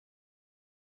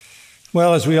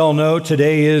Well, as we all know,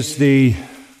 today is the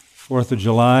 4th of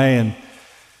July, and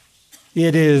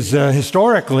it is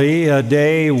historically a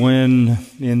day when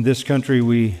in this country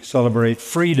we celebrate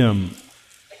freedom,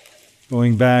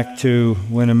 going back to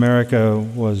when America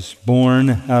was born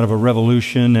out of a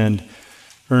revolution and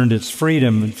earned its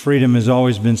freedom. And freedom has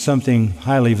always been something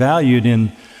highly valued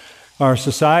in our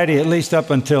society, at least up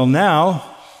until now.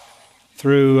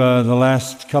 Through the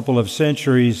last couple of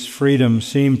centuries, freedom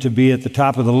seemed to be at the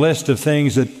top of the list of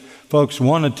things that folks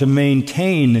wanted to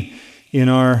maintain in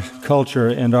our culture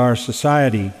and our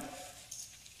society.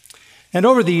 And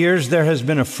over the years, there has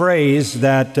been a phrase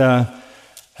that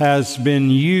has been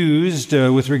used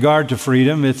with regard to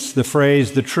freedom. It's the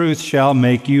phrase, "the truth shall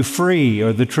make you free,"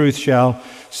 or "the truth shall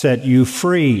set you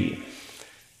free."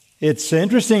 It's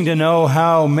interesting to know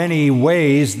how many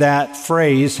ways that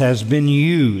phrase has been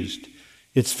used.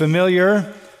 It's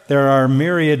familiar. There are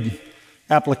myriad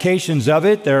applications of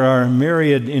it. There are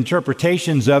myriad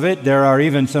interpretations of it. There are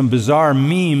even some bizarre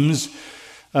memes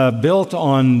built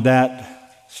on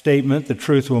that statement, "the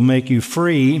truth will make you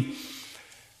free."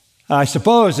 I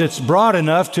suppose it's broad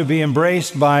enough to be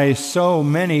embraced by so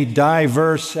many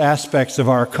diverse aspects of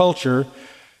our culture.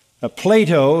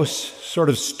 Plato sort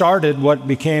of started what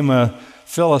became a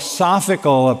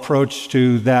philosophical approach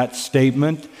to that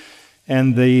statement.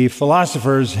 And the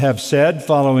philosophers have said,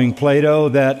 following Plato,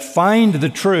 that find the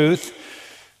truth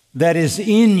that is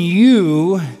in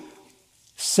you,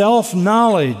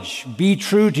 self-knowledge, be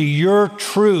true to your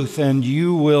truth, and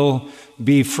you will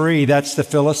be free. That's the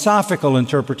philosophical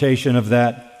interpretation of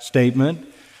that statement.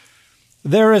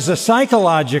 There is a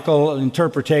psychological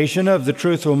interpretation of "the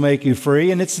truth will make you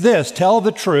free," and it's this: tell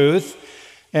the truth,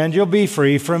 and you'll be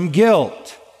free from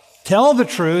guilt. Tell the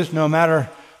truth no matter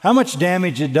how much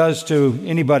damage it does to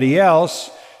anybody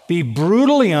else. Be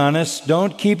brutally honest.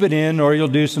 Don't keep it in, or you'll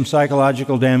do some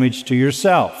psychological damage to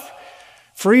yourself.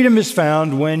 Freedom is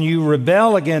found when you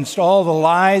rebel against all the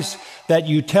lies that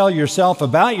you tell yourself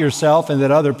about yourself and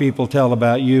that other people tell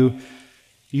about you.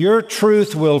 Your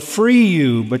truth will free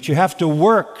you, but you have to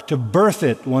work to birth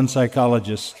it, one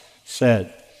psychologist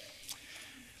said.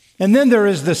 And then there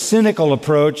is the cynical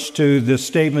approach to the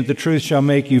statement, "the truth shall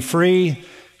make you free."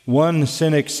 One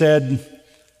cynic said,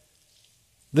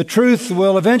 "The truth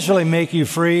will eventually make you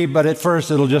free, but at first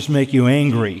it'll just make you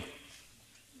angry."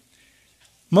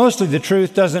 Mostly the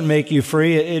truth doesn't make you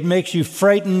free. It makes you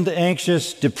frightened,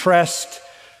 anxious, depressed.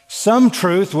 Some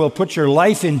truth will put your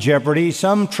life in jeopardy.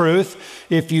 Some truth,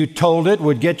 if you told it,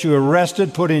 would get you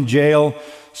arrested, put in jail.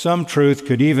 Some truth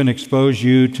could even expose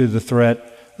you to the threat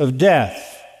of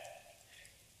death.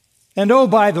 And oh,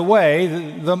 by the way,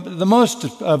 the most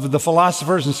of the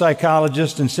philosophers and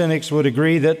psychologists and cynics would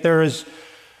agree that there is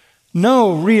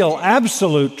no real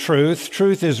absolute truth.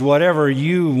 Truth is whatever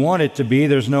you want it to be.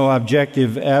 There's no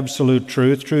objective absolute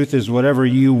truth. Truth is whatever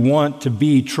you want to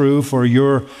be true for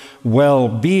your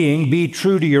well-being. Be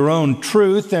true to your own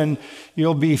truth, and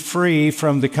you'll be free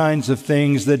from the kinds of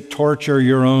things that torture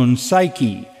your own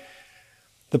psyche.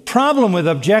 The problem with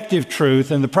objective truth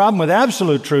and the problem with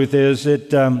absolute truth is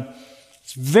it's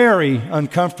very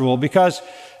uncomfortable, because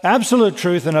absolute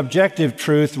truth and objective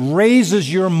truth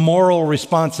raises your moral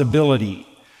responsibility.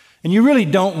 And you really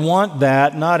don't want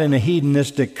that, not in a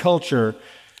hedonistic culture.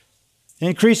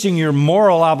 Increasing your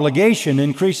moral obligation,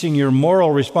 increasing your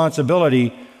moral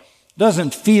responsibility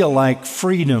doesn't feel like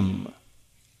freedom.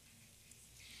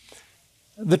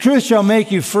 "The truth shall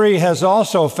make you free" has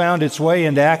also found its way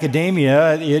into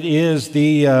academia. It is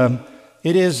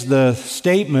the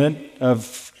statement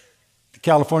of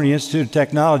California Institute of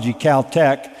Technology,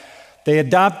 Caltech. They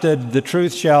adopted "the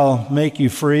truth shall make you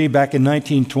free" back in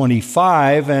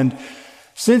 1925, and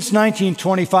since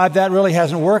 1925 that really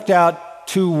hasn't worked out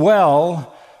too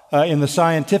well in the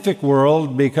scientific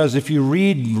world, because if you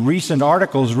read recent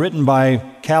articles written by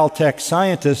Caltech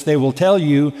scientists, they will tell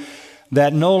you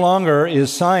that no longer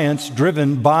is science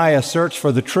driven by a search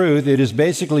for the truth. It is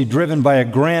basically driven by a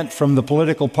grant from the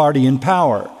political party in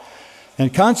power.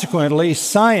 And consequently,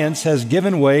 science has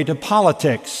given way to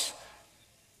politics.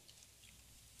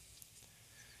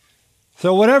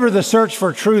 So whatever the search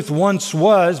for truth once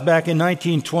was back in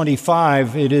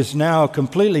 1925, it is now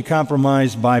completely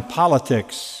compromised by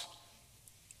politics.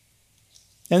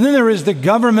 And then there is the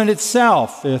government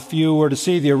itself. If you were to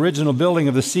see the original building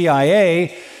of the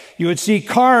CIA, you would see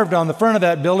carved on the front of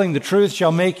that building, "the truth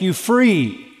shall make you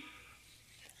free."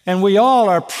 And we all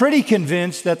are pretty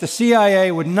convinced that the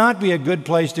CIA would not be a good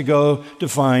place to go to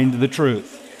find the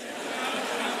truth.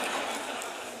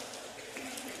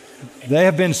 They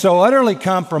have been so utterly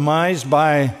compromised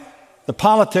by the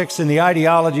politics and the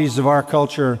ideologies of our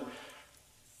culture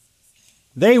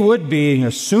They would be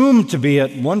assumed to be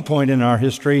at one point in our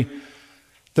history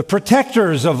the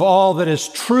protectors of all that is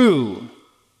true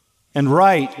and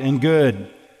right and good.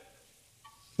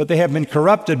 But they have been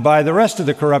corrupted by the rest of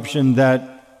the corruption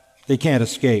that they can't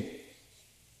escape.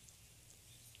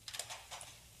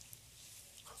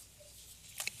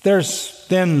 There's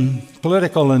then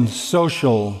political and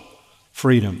social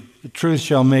freedom. The truth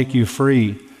shall make you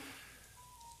free.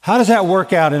 How does that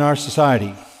work out in our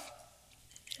society?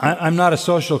 I'm not a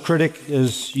social critic,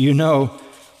 as you know,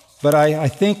 but I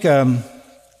think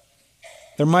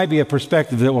there might be a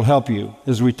perspective that will help you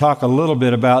as we talk a little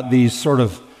bit about these sort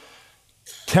of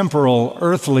temporal,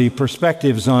 earthly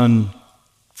perspectives on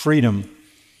freedom.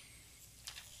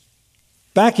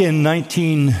 Back in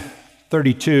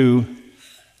 1932,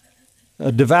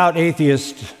 a devout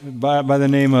atheist by the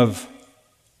name of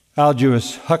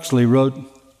Aldous Huxley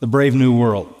wrote The Brave New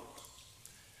World.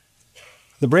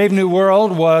 The Brave New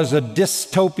World was a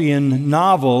dystopian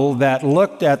novel that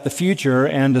looked at the future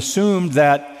and assumed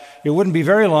that it wouldn't be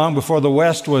very long before the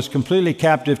West was completely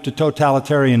captive to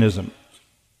totalitarianism.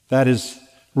 That is,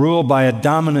 ruled by a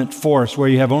dominant force where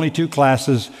you have only two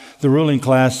classes, the ruling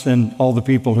class and all the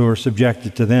people who are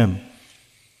subjected to them.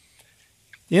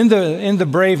 In the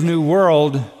Brave New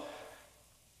World,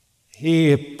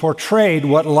 he portrayed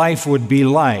what life would be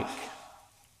like.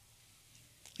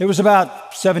 It was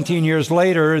about 17 years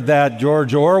later that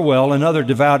George Orwell, another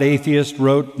devout atheist,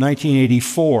 wrote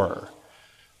 1984,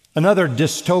 another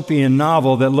dystopian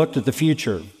novel that looked at the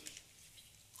future.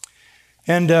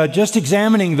 And just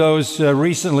examining those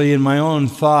recently in my own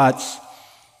thoughts,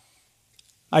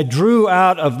 I drew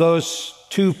out of those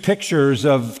two pictures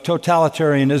of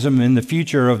totalitarianism in the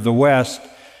future of the West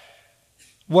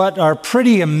what are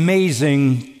pretty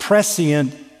amazing,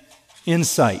 prescient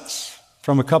insights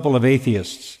from a couple of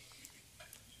atheists.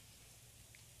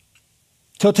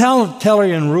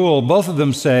 Totalitarian rule, both of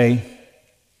them say,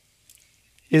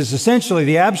 is essentially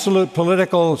the absolute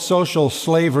political, social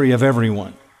slavery of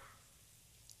everyone.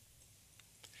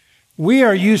 We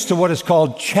are used to what is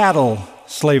called chattel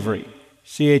slavery,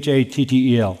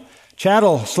 C-H-A-T-T-E-L.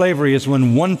 Chattel slavery is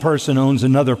when one person owns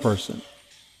another person.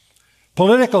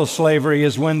 Political slavery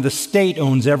is when the state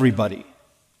owns everybody.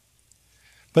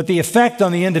 But the effect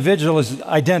on the individual is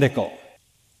identical.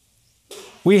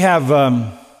 We have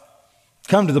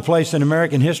come to the place in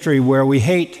American history where we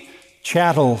hate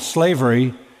chattel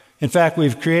slavery. In fact,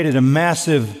 we've created a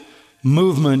massive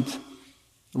movement,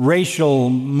 racial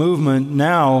movement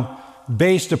now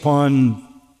based upon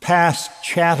past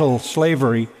chattel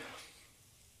slavery.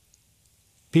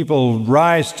 People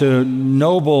rise to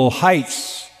noble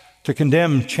heights to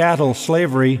condemn chattel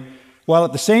slavery, while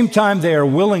at the same time they are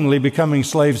willingly becoming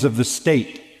slaves of the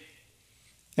state.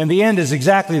 And the end is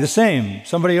exactly the same.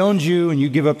 Somebody owns you and you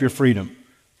give up your freedom.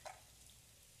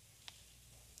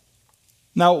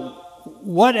 Now,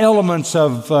 what elements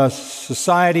of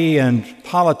society and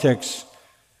politics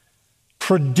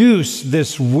produce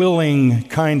this willing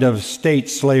kind of state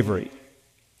slavery?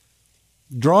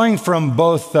 Drawing from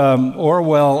both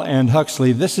Orwell and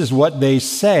Huxley, this is what they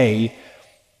say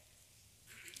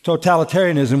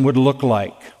totalitarianism would look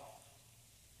like.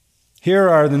 Here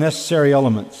are the necessary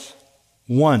elements.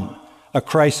 1, a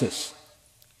crisis.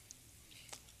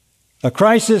 A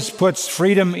crisis puts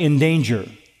freedom in danger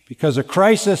because a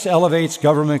crisis elevates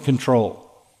government control.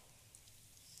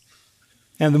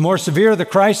 And the more severe the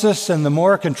crisis and the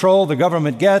more control the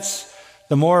government gets,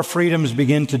 the more freedoms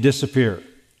begin to disappear.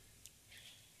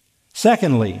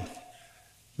 Secondly,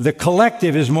 the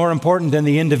collective is more important than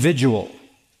the individual.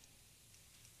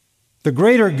 The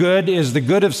greater good is the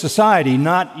good of society,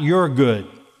 not your good.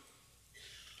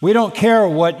 We don't care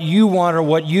what you want or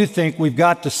what you think. We've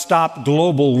got to stop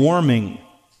global warming.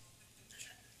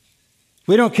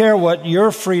 We don't care what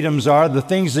your freedoms are, the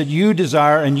things that you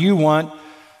desire and you want.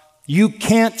 You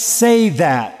can't say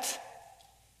that.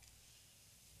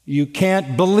 You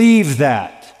can't believe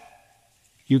that.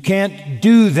 You can't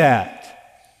do that.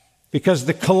 Because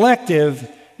the collective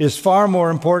is far more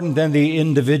important than the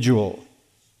individual.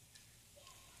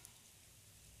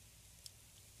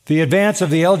 The advance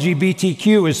of the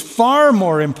LGBTQ is far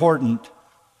more important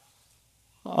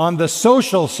on the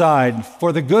social side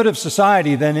for the good of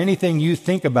society than anything you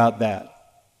think about that.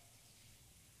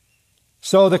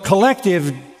 So the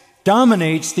collective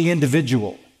dominates the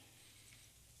individual.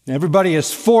 Everybody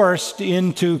is forced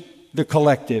into the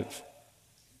collective.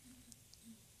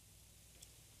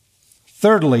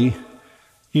 Thirdly,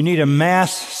 you need a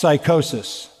mass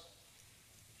psychosis.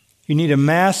 You need a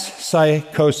mass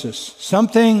psychosis,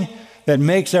 something that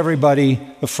makes everybody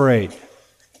afraid,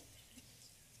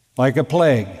 like a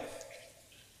plague,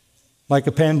 like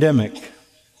a pandemic,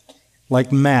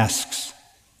 like masks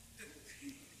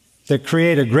that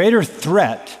create a greater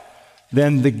threat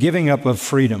than the giving up of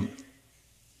freedom.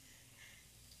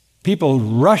 People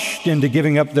rushed into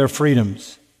giving up their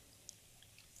freedoms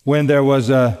when there was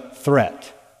a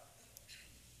threat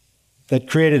that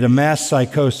created a mass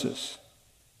psychosis.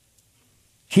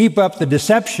 Keep up the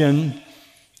deception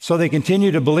so they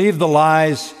continue to believe the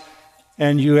lies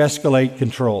and you escalate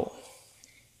control.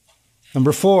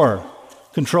 Number 4,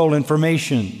 control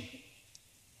information.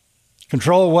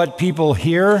 Control what people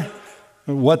hear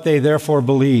and what they therefore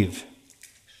believe.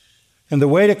 And the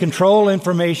way to control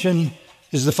information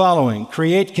is the following: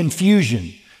 create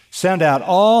confusion, send out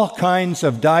all kinds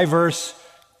of diverse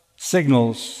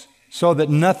signals so that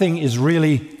nothing is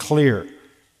really clear.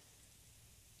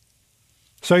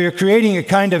 So you're creating a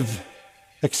kind of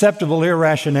acceptable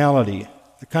irrationality,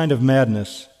 a kind of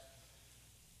madness.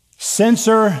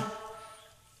 Censor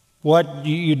what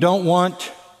you don't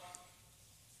want.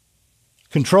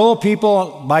 Control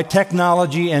people by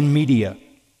technology and media.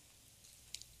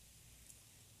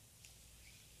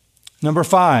 Number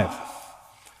 5,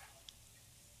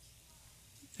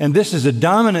 and this is a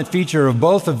dominant feature of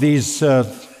both of these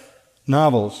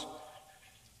novels,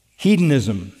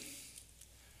 hedonism.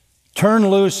 Turn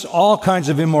loose all kinds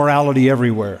of immorality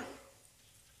everywhere.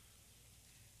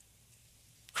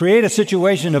 Create a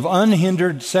situation of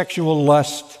unhindered sexual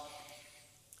lust.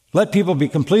 Let people be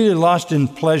completely lost in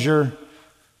pleasure.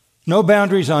 No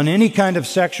boundaries on any kind of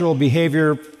sexual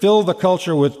behavior. Fill the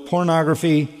culture with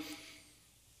pornography.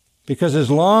 Because as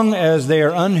long as they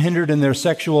are unhindered in their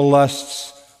sexual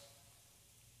lusts,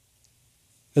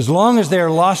 as long as they are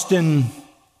lost in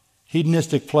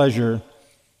hedonistic pleasure,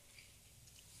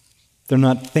 they're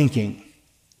not thinking.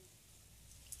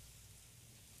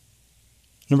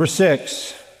 Number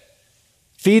 6,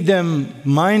 feed them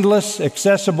mindless,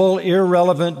 accessible,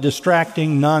 irrelevant,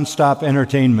 distracting, nonstop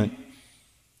entertainment,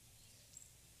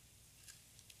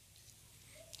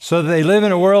 so that they live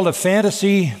in a world of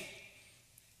fantasy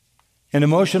and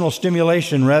emotional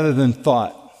stimulation rather than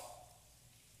thought.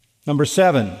 Number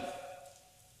 7,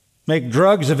 make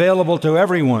drugs available to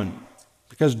everyone,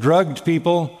 because drugged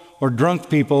people or drunk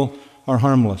people are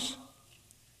harmless.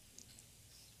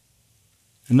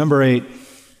 And number 8,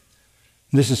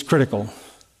 this is critical.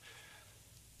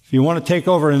 If you want to take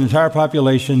over an entire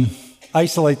population,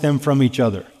 isolate them from each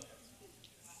other.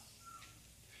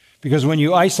 Because when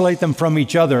you isolate them from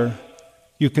each other,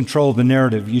 you control the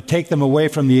narrative. You take them away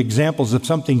from the examples of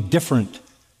something different.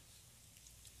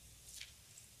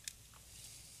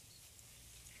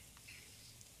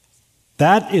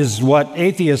 That is what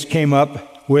atheists came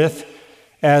up with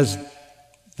as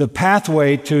the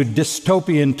pathway to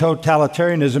dystopian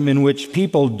totalitarianism, in which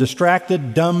people,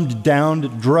 distracted, dumbed down,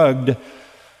 drugged,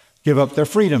 give up their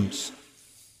freedoms.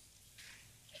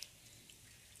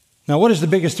 Now, what is the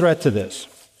biggest threat to this?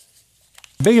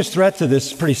 The biggest threat to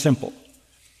this is pretty simple.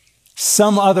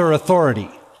 Some other authority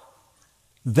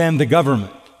than the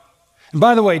government. And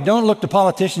by the way, don't look to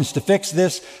politicians to fix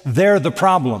this. They're the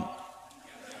problem.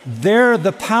 They're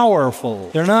the powerful.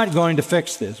 They're not going to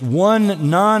fix this. One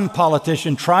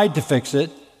non-politician tried to fix it,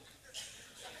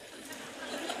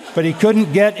 but he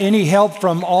couldn't get any help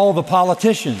from all the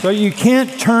politicians. So you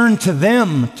can't turn to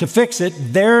them to fix it.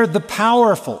 They're the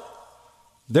powerful.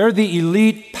 They're the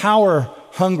elite,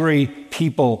 power-hungry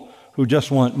people who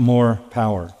just want more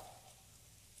power.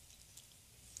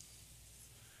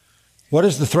 What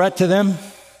is the threat to them?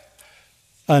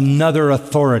 Another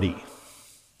authority.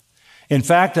 In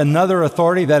fact, another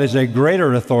authority that is a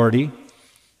greater authority,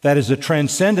 that is a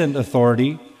transcendent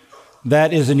authority,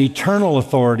 that is an eternal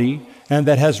authority, and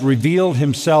that has revealed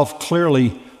himself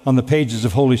clearly on the pages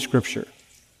of Holy Scripture.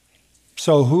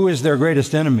 So who is their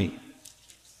greatest enemy?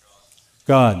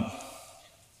 God.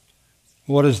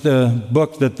 What is the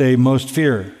book that they most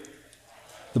fear?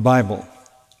 The Bible.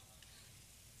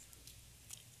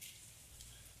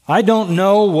 I don't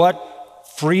know what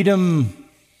freedom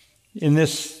in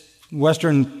this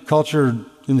Western culture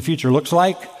in the future looks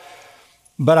like,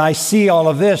 but I see all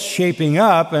of this shaping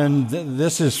up, and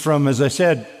this is from, as I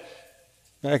said,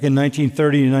 back in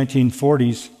 1930 and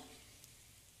 1940s.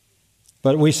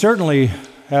 But we certainly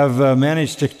have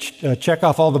managed to check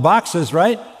off all the boxes,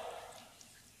 right?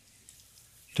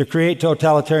 To create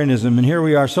totalitarianism. And here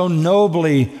we are so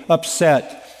nobly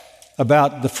upset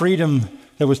about the freedom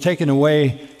that was taken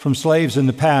away from slaves in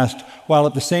the past, while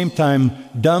at the same time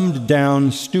dumbed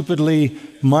down, stupidly,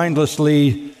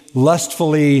 mindlessly,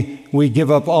 lustfully, we give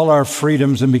up all our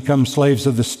freedoms and become slaves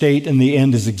of the state, and the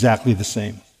end is exactly the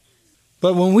same.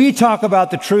 But when we talk about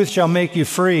the truth shall make you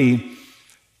free,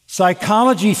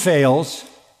 psychology fails,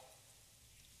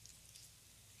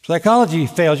 Psychology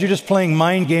fails. You're just playing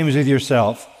mind games with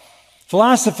yourself.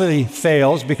 Philosophy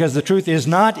fails because the truth is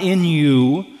not in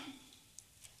you.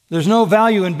 There's no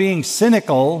value in being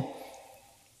cynical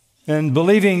and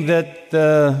believing that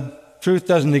the truth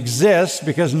doesn't exist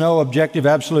because no objective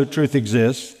absolute truth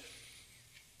exists.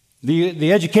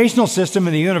 The educational system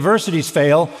and the universities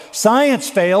fail. Science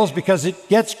fails because it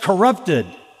gets corrupted.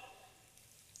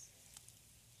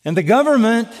 And the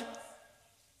government,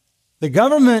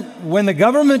 when the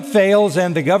government fails,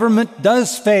 and the government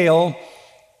does fail,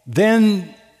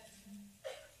 then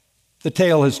the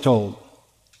tale is told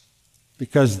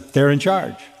because they're in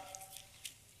charge.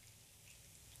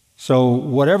 So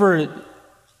whatever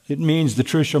it means the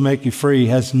truth shall make you free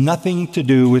has nothing to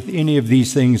do with any of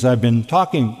these things I've been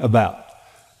talking about,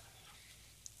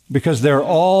 because they're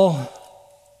all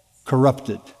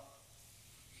corrupted.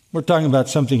 We're talking about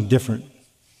something different.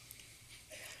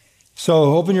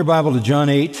 So open your Bible to John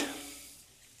 8.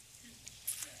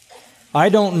 I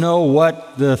don't know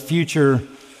what the future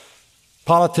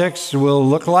politics will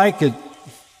look like. It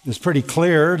is pretty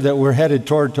clear that we're headed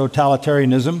toward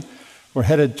totalitarianism. We're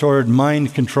headed toward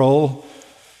mind control.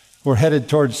 We're headed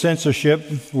toward censorship.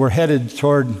 We're headed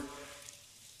toward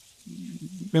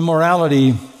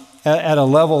immorality at a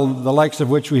level the likes of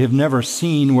which we have never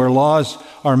seen, where laws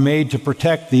are made to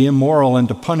protect the immoral and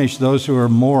to punish those who are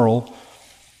moral.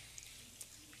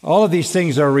 All of these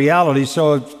things are realities,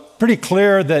 so it's pretty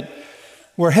clear that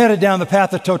we're headed down the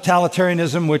path of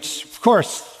totalitarianism, which, of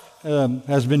course,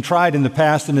 has been tried in the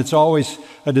past, and it's always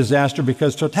a disaster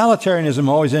because totalitarianism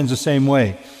always ends the same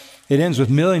way. It ends with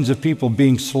millions of people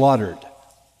being slaughtered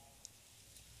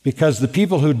because the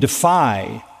people who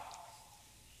defy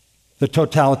the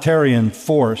totalitarian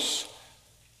force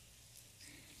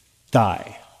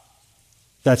die.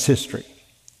 That's history.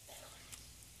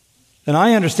 And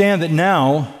I understand that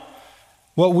now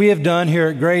what we have done here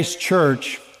at Grace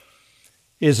Church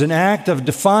is an act of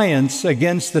defiance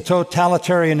against the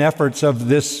totalitarian efforts of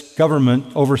this government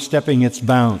overstepping its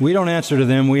bounds. We don't answer to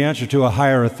them, we answer to a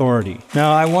higher authority.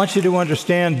 Now, I want you to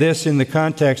understand this in the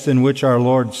context in which our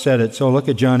Lord said it. So look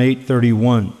at John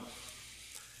 8:31.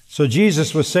 So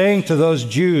Jesus was saying to those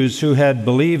Jews who had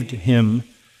believed him,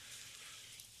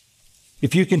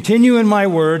 "If you continue in my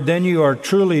word, then you are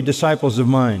truly disciples of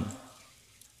mine.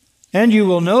 And you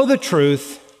will know the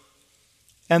truth,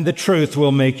 and the truth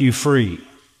will make you free."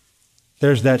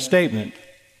 There's that statement.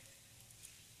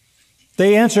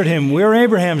 They answered him, "We're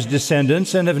Abraham's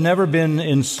descendants and have never been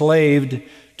enslaved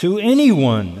to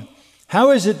anyone.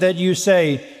 How is it that you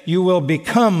say you will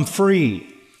become free?"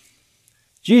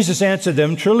 Jesus answered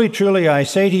them, "Truly, truly, I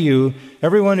say to you,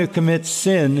 everyone who commits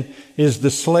sin is the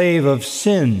slave of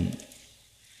sin.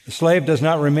 The slave does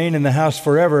not remain in the house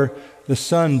forever. The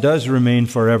Son does remain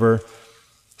forever.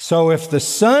 So if the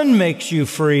Son makes you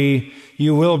free,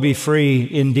 you will be free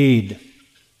indeed."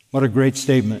 What a great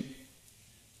statement.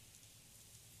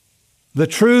 The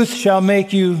truth shall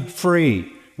make you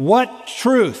free. What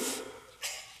truth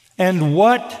and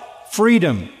what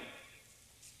freedom?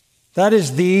 That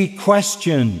is the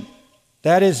question.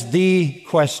 That is the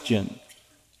question.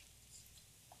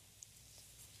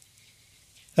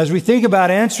 As we think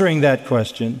about answering that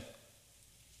question,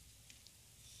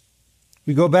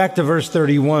 we go back to verse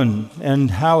 31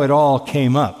 and how it all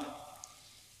came up.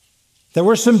 There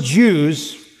were some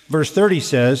Jews, verse 30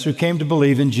 says, who came to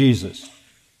believe in Jesus.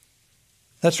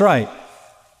 That's right.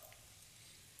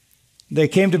 They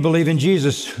came to believe in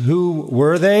Jesus. Who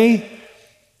were they?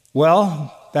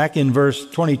 Well, back in verse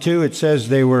 22, it says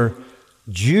they were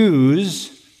Jews.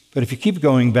 But if you keep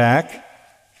going back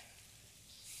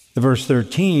to verse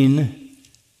 13,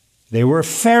 they were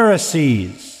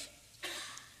Pharisees.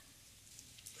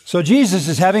 So Jesus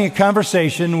is having a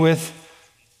conversation with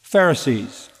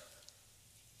Pharisees,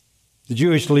 the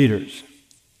Jewish leaders.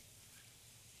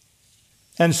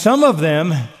 And some of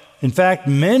them, in fact,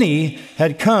 many,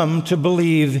 had come to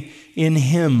believe in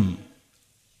him.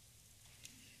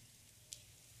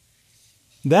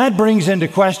 That brings into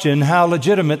question how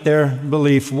legitimate their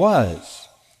belief was.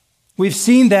 We've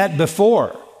seen that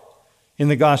before in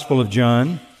the Gospel of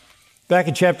John. Back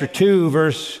in chapter 2,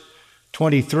 verse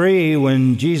 23,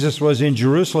 when Jesus was in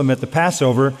Jerusalem at the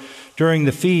Passover during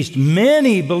the feast,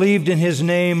 many believed in his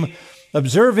name,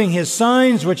 observing his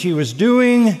signs which he was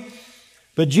doing.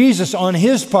 But Jesus, on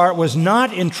his part, was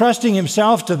not entrusting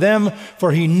himself to them,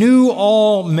 for he knew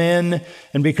all men,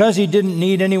 and because he didn't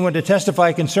need anyone to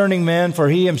testify concerning man, for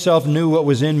he himself knew what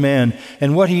was in man.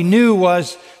 And what he knew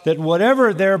was that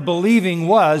whatever their believing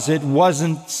was, it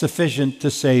wasn't sufficient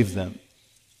to save them.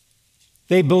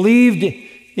 They believed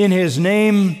in his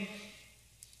name,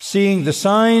 seeing the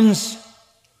signs,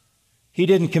 He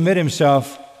didn't commit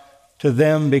himself to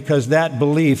them because that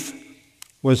belief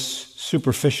was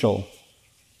superficial.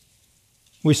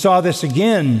 We saw this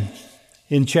again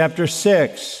in chapter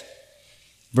 6,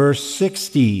 verse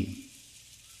 60.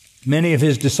 Many of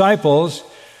his disciples,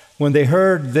 when they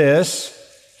heard this,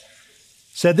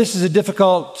 said, "This is a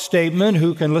difficult statement.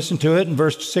 Who can listen to it?" In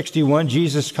verse 61,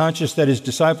 Jesus, conscious that his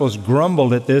disciples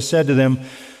grumbled at this, said to them,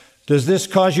 "Does this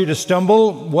cause you to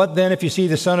stumble? What then if you see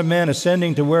the Son of Man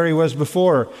ascending to where he was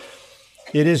before?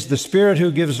 It is the Spirit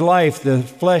who gives life. The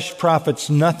flesh profits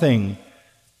nothing."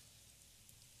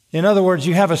 In other words,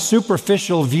 you have a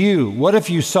superficial view. What if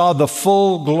you saw the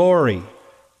full glory?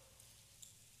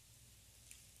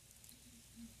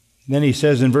 Then he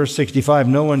says in verse 65,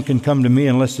 "No one can come to me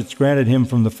unless it's granted him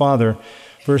from the Father."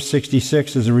 Verse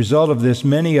 66, as a result of this,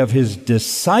 many of his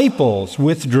disciples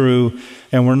withdrew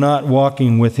and were not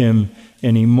walking with him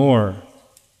anymore.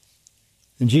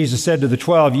 And Jesus said to the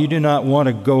 12, "You do not want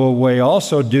to go away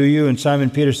also, do you?" And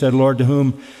Simon Peter said, "Lord, to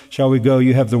whom shall we go?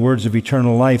 You have the words of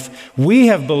eternal life. We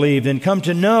have believed and come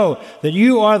to know that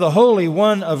you are the Holy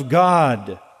One of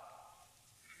God."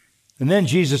 And then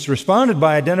Jesus responded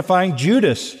by identifying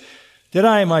Judas. "Did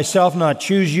I myself not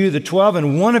choose you, the 12,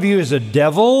 and one of you is a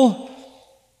devil?"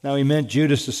 Now he meant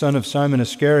Judas, the son of Simon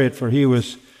Iscariot, for he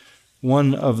was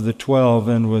one of the 12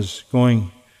 and was going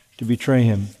to betray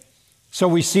him. So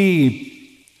we see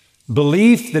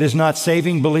belief that is not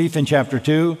saving belief in chapter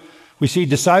 2. We see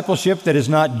discipleship that is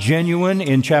not genuine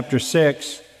in chapter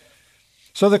 6.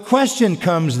 So the question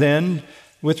comes then,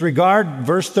 with regard,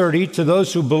 verse 30, to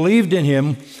those who believed in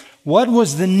him, what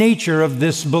was the nature of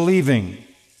this believing?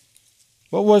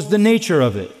 What was the nature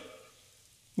of it?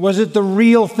 Was it the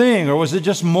real thing, or was it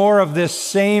just more of this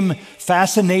same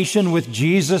fascination with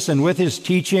Jesus and with his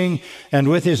teaching and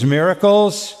with his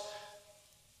miracles?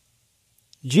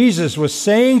 Jesus was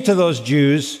saying to those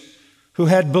Jews who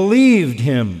had believed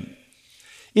him,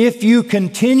 "If you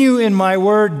continue in my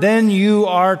word, then you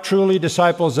are truly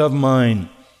disciples of mine."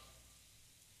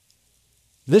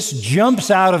 This jumps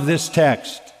out of this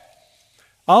text.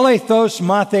 Alethos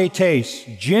mathetes,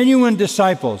 genuine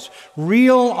disciples,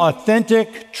 real,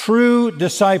 authentic, true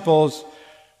disciples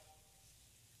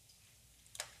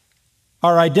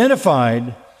are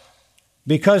identified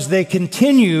because they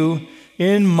continue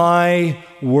in my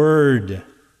word.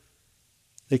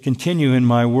 They continue in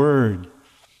my word.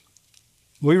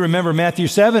 We remember Matthew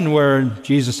 7, where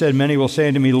Jesus said, "Many will say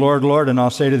unto me, Lord, Lord, and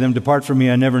I'll say to them, depart from me,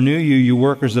 I never knew you, you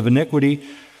workers of iniquity."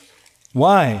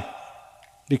 Why?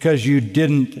 Because you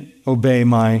didn't obey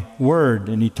my word.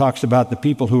 And he talks about the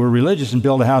people who were religious and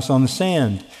build a house on the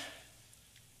sand.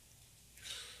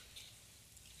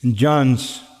 In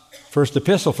John's first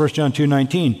epistle, 1 John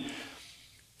 2:19,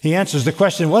 he answers the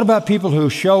question, what about people who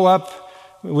show up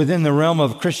within the realm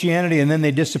of Christianity and then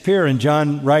they disappear? And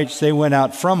John writes, they went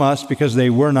out from us because they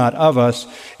were not of us.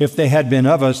 If they had been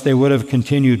of us, they would have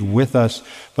continued with us.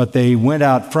 But they went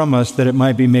out from us that it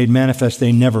might be made manifest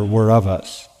they never were of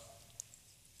us.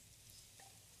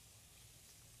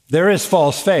 There is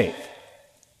false faith.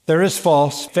 There is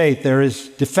false faith. There is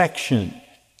defection.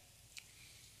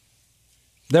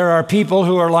 There are people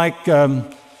who are like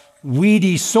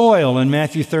weedy soil in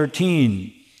Matthew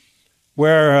 13,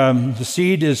 where the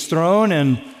seed is thrown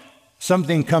and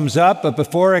something comes up, but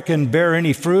before it can bear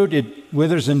any fruit, it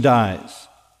withers and dies.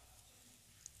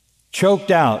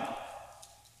 Choked out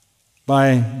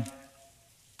by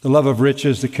the love of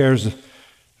riches, the cares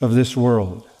of this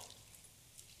world.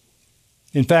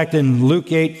 In fact, in Luke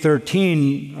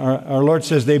 8:13, our Lord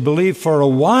says they believe for a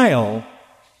while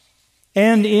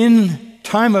and in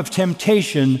time of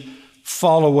temptation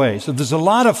fall away. So there's a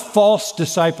lot of false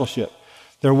discipleship.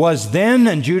 There was then,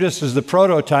 and Judas is the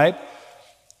prototype.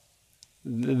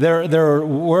 There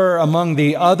were among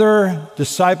the other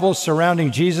disciples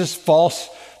surrounding Jesus, false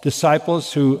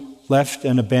disciples who left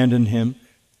and abandoned him.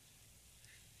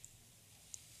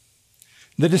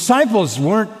 The disciples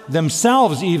weren't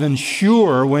themselves even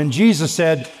sure when Jesus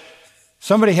said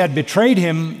somebody had betrayed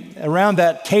him around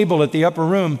that table at the upper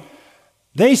room.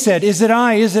 They said, "Is it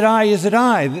I? Is it I? Is it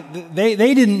I?" They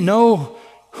didn't know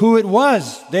who it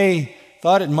was. They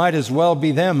thought it might as well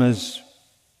be them as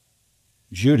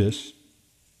Judas.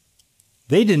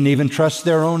 They didn't even trust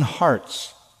their own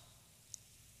hearts.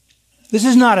 This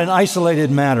is not an isolated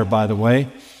matter, by the way.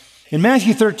 In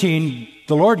Matthew 13,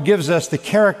 the Lord gives us the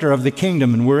character of the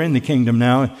kingdom, and we're in the kingdom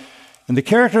now. And the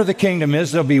character of the kingdom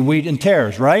is there'll be wheat and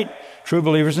tares, right? True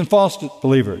believers and false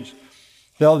believers.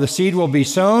 The seed will be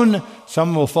sown.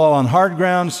 Some will fall on hard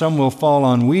ground. Some will fall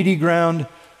on weedy ground.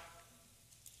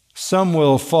 Some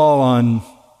will fall on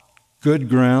good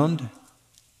ground.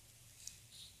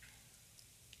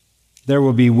 There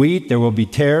will be wheat, there will be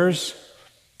tares.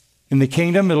 In the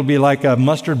kingdom, it'll be like a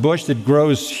mustard bush that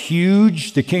grows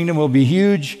huge. The kingdom will be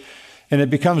huge, and it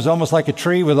becomes almost like a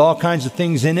tree with all kinds of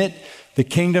things in it. The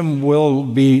kingdom will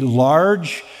be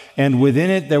large, and within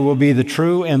it there will be the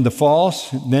true and the false.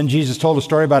 Then Jesus told a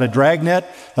story about a dragnet,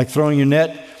 like throwing your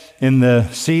net in the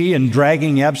sea and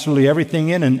dragging absolutely everything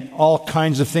in, and all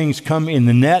kinds of things come in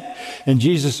the net. And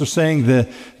Jesus was saying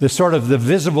the sort of the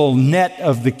visible net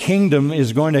of the kingdom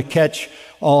is going to catch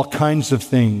all kinds of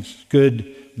things,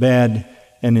 good, bad,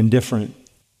 and indifferent.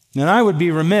 And I would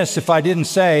be remiss if I didn't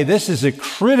say this is a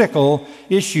critical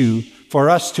issue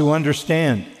for us to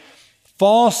understand.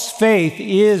 False faith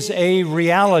is a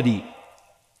reality.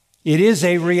 It is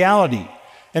a reality.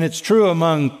 And it's true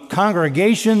among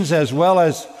congregations as well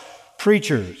as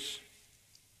preachers.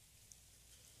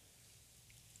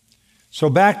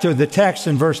 So back to the text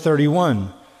in verse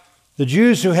 31. The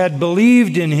Jews who had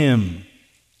believed in him.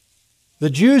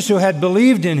 The Jews who had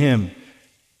believed in him.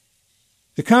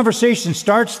 The conversation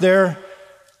starts there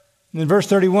in verse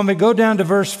 31, but go down to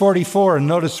verse 44 and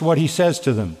notice what he says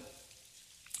to them.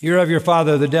 You're of your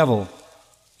father, the devil.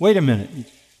 Wait a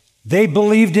minute. They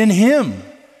believed in him.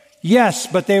 Yes,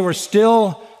 but they were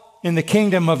still in the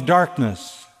kingdom of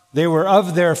darkness. They were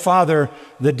of their father,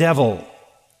 the devil.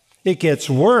 It gets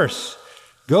worse.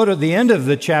 Go to the end of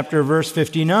the chapter, verse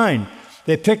 59.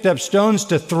 They picked up stones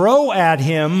to throw at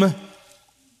him,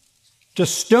 to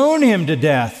stone him to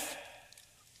death.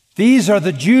 These are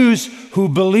the Jews who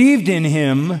believed in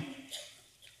him,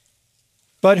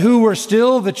 but who were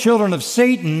still the children of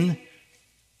Satan.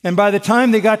 And by the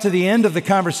time they got to the end of the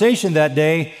conversation that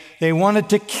day, they wanted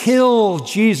to kill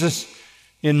Jesus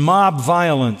in mob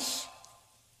violence.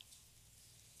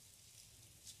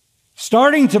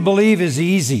 Starting to believe is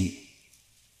easy.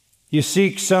 You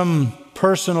seek some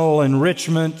personal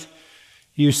enrichment.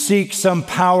 You seek some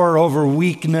power over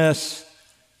weakness.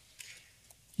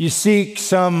 You seek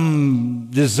some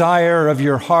desire of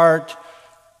your heart.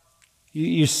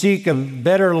 You seek a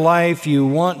better life. You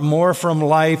want more from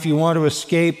life. You want to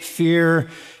escape fear.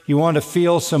 You want to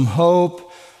feel some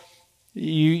hope.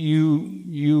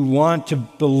 You want to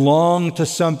belong to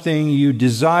something. You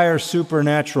desire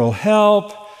supernatural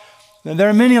help. And there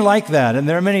are many like that, and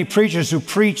there are many preachers who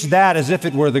preach that as if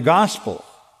it were the gospel.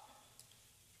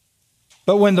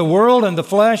 But when the world and the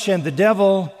flesh and the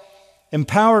devil,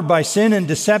 empowered by sin and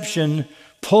deception,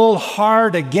 pull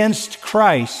hard against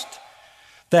Christ,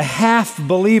 the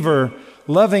half-believer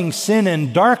loving sin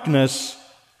and darkness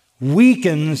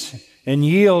weakens and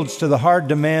yields to the hard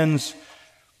demands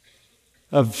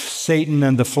of Satan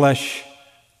and the flesh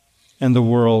and the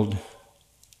world,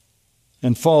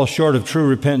 and falls short of true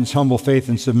repentance, humble faith,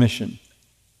 and submission.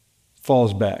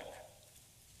 Falls back.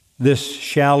 This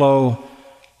shallow,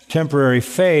 temporary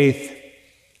faith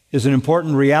is an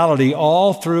important reality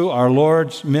all through our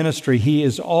Lord's ministry. He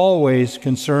is always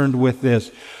concerned with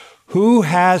this. Who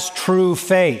has true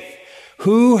faith?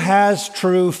 Who has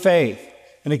true faith?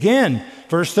 And again,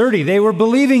 verse 30, they were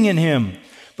believing in him,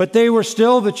 but they were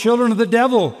still the children of the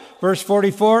devil. Verse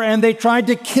 44, and they tried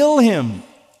to kill him.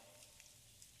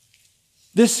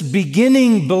 This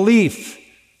beginning belief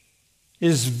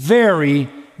is very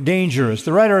dangerous.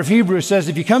 The writer of Hebrews says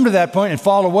if you come to that point and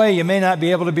fall away, you may not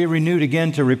be able to be renewed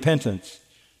again to repentance.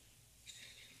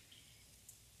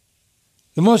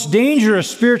 The most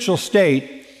dangerous spiritual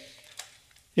state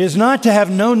is not to have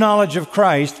no knowledge of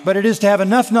Christ, but it is to have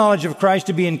enough knowledge of Christ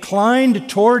to be inclined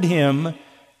toward him,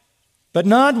 but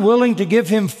not willing to give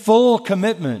him full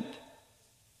commitment.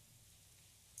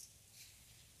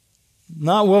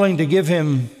 Not willing to give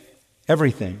him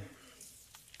everything.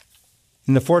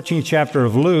 In the 14th chapter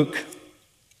of Luke,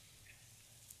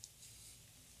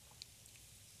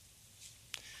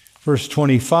 verse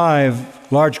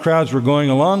 25, large crowds were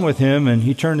going along with him, and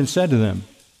he turned and said to them,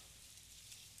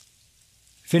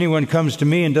 if anyone comes to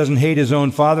me and doesn't hate his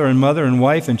own father and mother and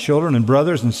wife and children and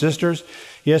brothers and sisters,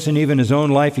 yes, and even his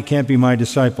own life, he can't be my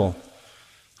disciple.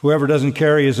 Whoever doesn't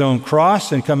carry his own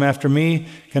cross and come after me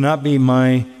cannot be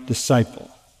my disciple.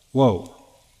 Whoa.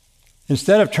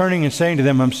 Instead of turning and saying to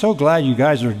them, I'm so glad you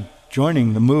guys are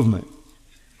joining the movement,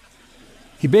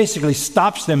 he basically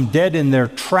stops them dead in their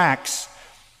tracks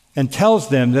and tells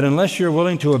them that unless you're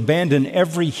willing to abandon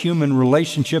every human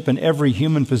relationship and every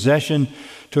human possession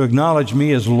to acknowledge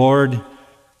me as Lord,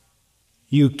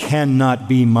 you cannot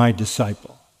be my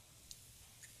disciple.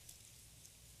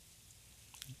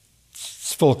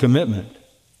 It's full commitment.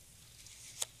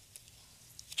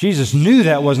 Jesus knew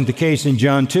that wasn't the case in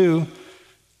John 2.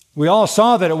 We all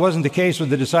saw that it wasn't the case with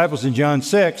the disciples in John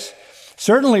 6.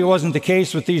 Certainly it wasn't the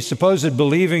case with these supposed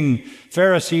believing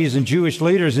Pharisees and Jewish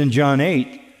leaders in John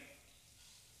 8.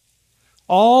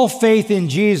 All faith in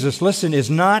Jesus, listen, is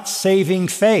not saving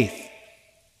faith.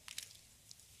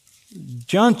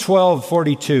 John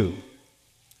 12:42.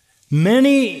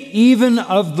 Many even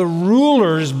of the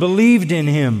rulers believed in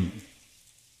him.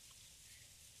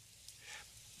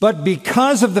 But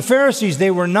because of the Pharisees, they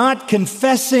were not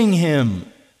confessing him.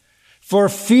 For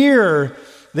fear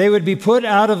they would be put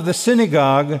out of the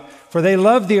synagogue, for they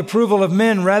loved the approval of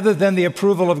men rather than the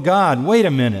approval of God. Wait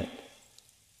a minute.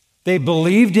 They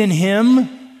believed in him,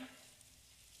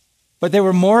 but they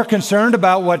were more concerned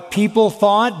about what people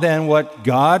thought than what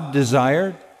God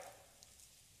desired.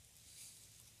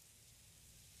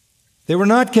 They were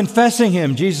not confessing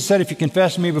him. Jesus said, if you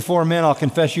confess me before men, I'll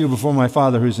confess you before my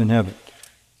Father who's in heaven.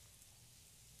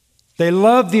 They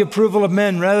loved the approval of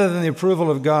men rather than the approval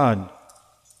of God.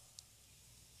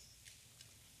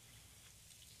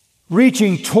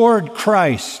 Reaching toward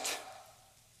Christ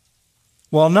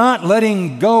while not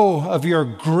letting go of your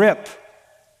grip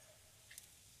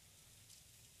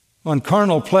on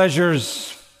carnal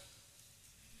pleasures,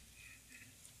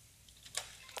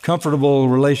 comfortable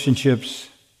relationships,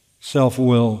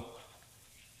 self-will,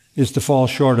 is to fall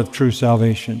short of true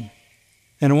salvation.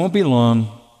 And it won't be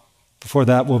long before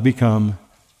that will become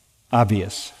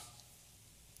obvious.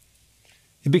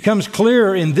 It becomes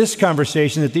clear in this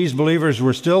conversation that these believers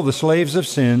were still the slaves of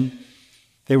sin.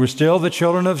 They were still the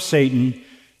children of Satan.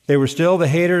 They were still the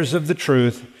haters of the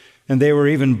truth. And they were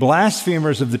even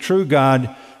blasphemers of the true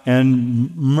God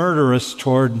and murderous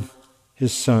toward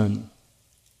his Son.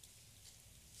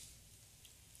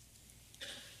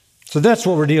 So that's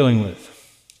what we're dealing with.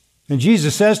 And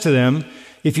Jesus says to them,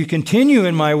 if you continue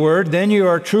in my word, then you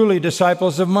are truly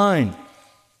disciples of mine.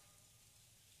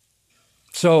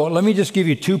 So let me just give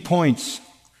you 2 points.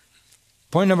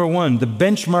 Point number 1, the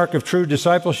benchmark of true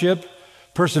discipleship,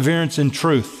 perseverance in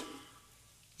truth.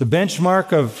 The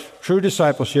benchmark of true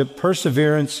discipleship,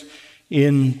 perseverance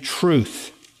in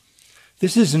truth.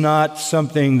 This is not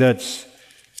something that's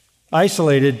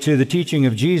isolated to the teaching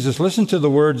of Jesus. Listen to the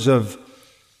words of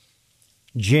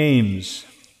James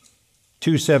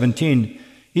 2:17.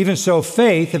 Even so,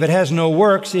 faith, if it has no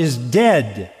works, is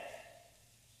dead.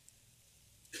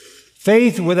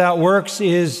 Faith without works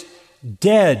is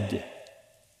dead.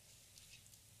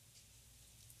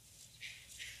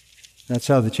 That's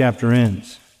how the chapter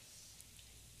ends.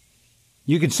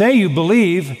 You can say you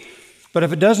believe, but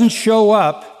if it doesn't show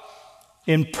up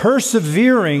in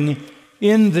persevering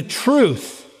in the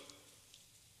truth,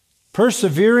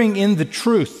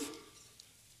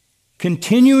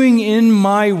 continuing in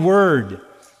my word.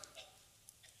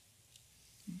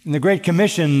 In the Great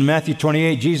Commission, Matthew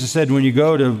 28, Jesus said, when you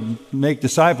go to make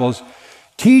disciples,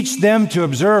 teach them to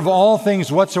observe all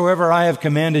things whatsoever I have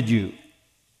commanded you.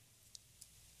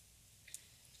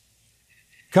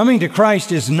 Coming to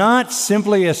Christ is not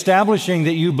simply establishing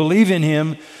that you believe in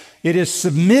him, it is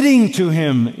submitting to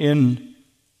him in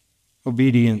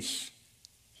obedience.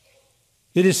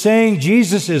 It is saying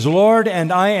Jesus is Lord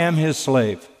and I am his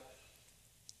slave.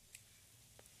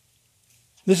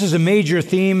 This is a major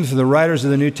theme for the writers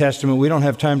of the New Testament. We don't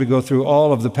have time to go through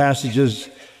all of the passages.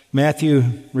 Matthew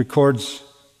records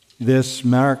this,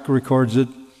 Mark records it,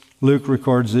 Luke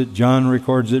records it, John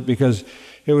records it, because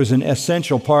it was an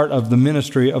essential part of the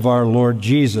ministry of our Lord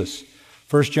Jesus.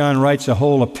 1 John writes a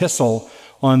whole epistle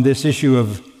on this issue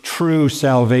of true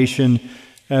salvation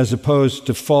as opposed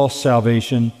to false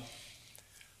salvation.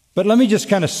 But let me just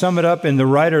kind of sum it up in the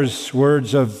writer's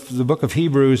words of the book of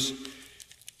Hebrews,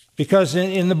 because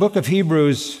in the book of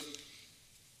Hebrews,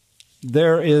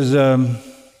 there is a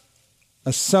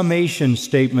summation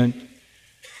statement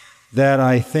that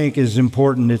I think is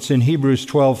important. It's in Hebrews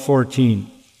 12:14.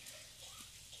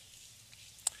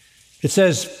 It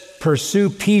says, pursue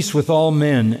peace with all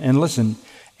men, and listen,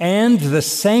 and the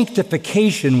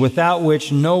sanctification without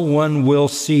which no one will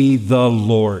see the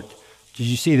Lord. Did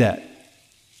you see that?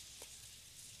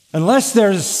 Unless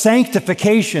there's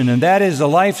sanctification, and that is a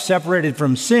life separated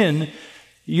from sin,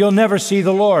 you'll never see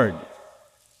the Lord.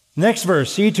 Next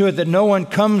verse, see to it that no one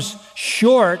comes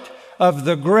short of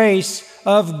the grace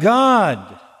of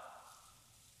God.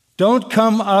 Don't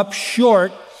come up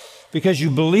short because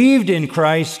you believed in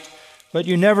Christ, but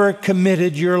you never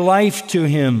committed your life to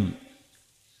him.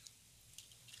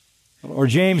 Or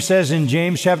James says in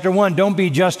James chapter 1, don't be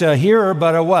just a hearer,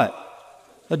 but a what?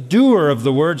 A doer of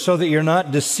the word, so that you're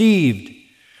not deceived.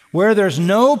 Where there's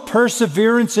no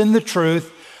perseverance in the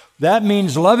truth, that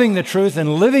means loving the truth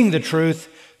and living the truth,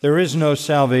 there is no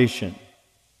salvation.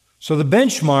 So the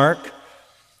benchmark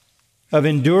of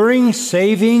enduring,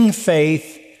 saving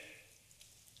faith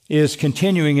is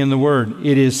continuing in the Word.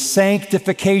 It is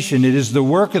sanctification. It is the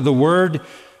work of the Word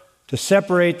to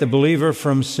separate the believer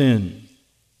from sin.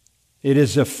 It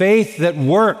is a faith that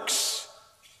works,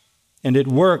 and it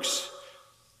works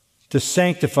to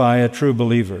sanctify a true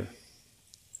believer.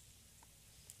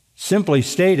 Simply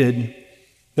stated,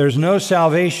 there's no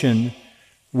salvation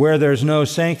where there's no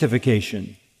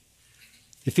sanctification.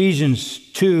 Ephesians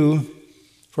 2,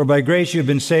 for by grace you have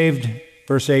been saved,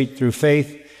 verse 8, through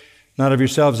faith, not of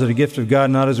yourselves, as a gift of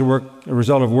God, not as a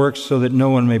result of works, so that no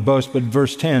one may boast. But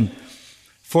verse 10,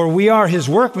 for we are His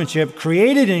workmanship,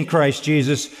 created in Christ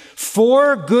Jesus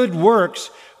for good works,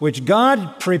 which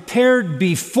God prepared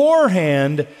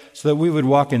beforehand so that we would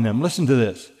walk in them. Listen to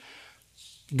this.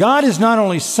 God is not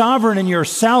only sovereign in your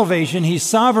salvation, He's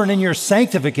sovereign in your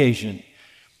sanctification.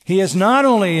 He is not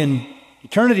only in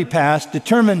eternity past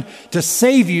determined to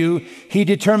save you, He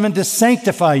determined to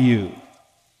sanctify you.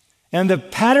 And the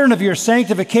pattern of your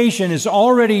sanctification is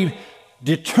already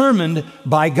determined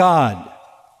by God.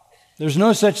 There's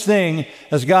no such thing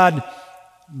as God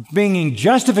bringing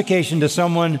justification to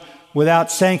someone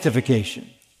without sanctification.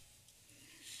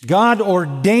 God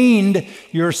ordained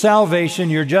your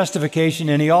salvation, your justification,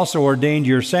 and He also ordained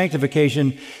your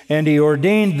sanctification, and He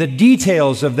ordained the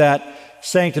details of that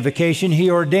sanctification. He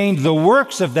ordained the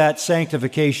works of that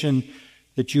sanctification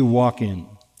that you walk in.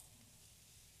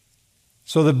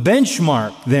 So the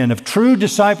benchmark then of true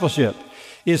discipleship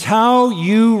is how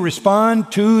you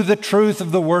respond to the truth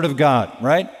of the Word of God,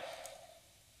 right?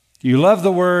 Do you love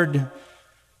the Word?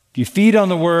 Do you feed on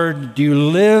the Word? Do you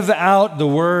live out the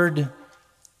Word?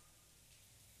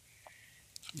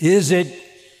 Is it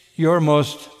your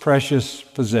most precious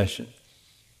possession?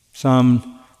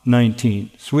 Psalm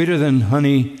 19. Sweeter than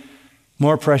honey,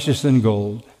 more precious than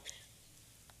gold.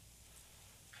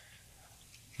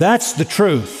 That's the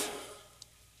truth.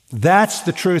 That's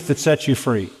the truth that sets you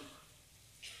free.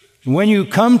 When you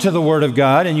come to the Word of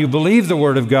God and you believe the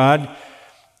Word of God,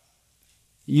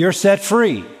 you're set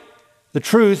free. The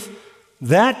truth,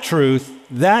 that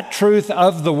truth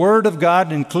of the Word of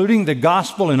God, including the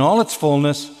gospel in all its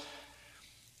fullness,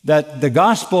 that the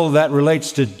gospel that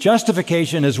relates to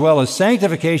justification as well as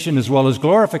sanctification as well as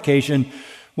glorification,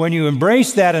 when you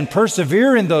embrace that and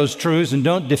persevere in those truths and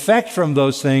don't defect from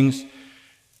those things,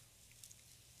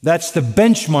 that's the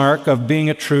benchmark of being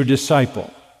a true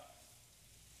disciple.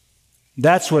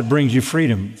 That's what brings you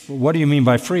freedom. What do you mean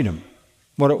by freedom?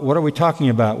 What are we talking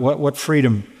about? What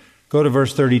freedom? Go to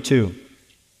verse 32.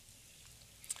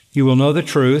 You will know the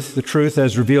truth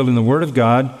as revealed in the Word of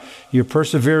God. You're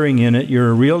persevering in it. You're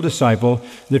a real disciple.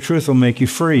 The truth will make you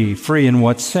free. Free in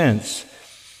what sense?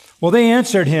 Well, they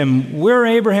answered him, we're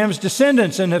Abraham's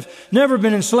descendants and have never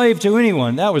been enslaved to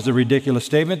anyone. That was a ridiculous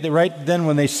statement. Right then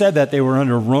when they said that, they were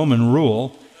under Roman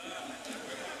rule.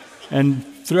 And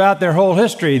throughout their whole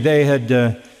history, they had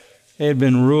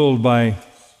been ruled by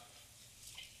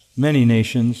many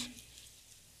nations.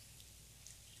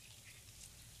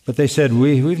 But they said,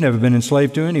 we've never been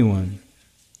enslaved to anyone.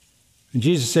 And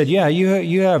Jesus said, yeah,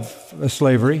 you have a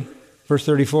slavery. Verse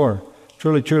 34,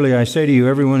 truly, truly, I say to you,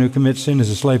 everyone who commits sin is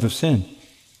a slave of sin.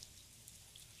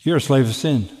 You're a slave of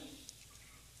sin.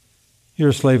 You're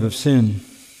a slave of sin.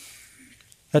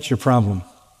 That's your problem.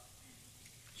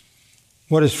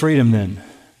 What is freedom then?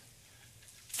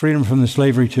 Freedom from the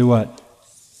slavery to what?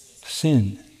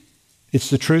 Sin. It's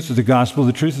the truth of the gospel,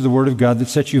 the truth of the Word of God that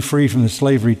sets you free from the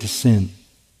slavery to sin.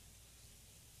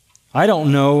 I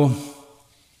don't know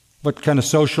what kind of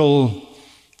social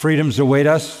freedoms await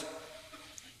us.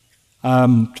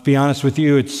 To be honest with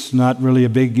you, it's not really a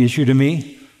big issue to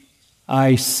me.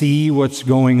 I see what's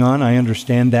going on. I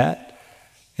understand that.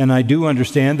 And I do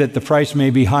understand that the price may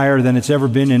be higher than it's ever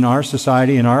been in our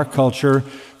society, in our culture,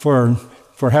 for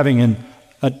having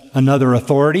another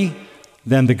authority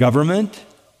than the government.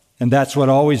 And that's what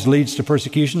always leads to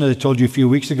persecution. As I told you a few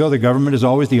weeks ago, the government is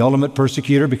always the ultimate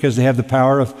persecutor because they have the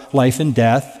power of life and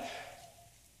death.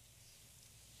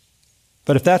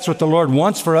 But if that's what the Lord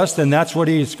wants for us, then that's what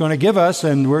He's going to give us,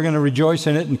 and we're going to rejoice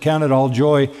in it and count it all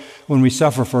joy when we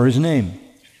suffer for His name.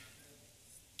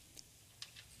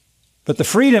 But the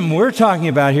freedom we're talking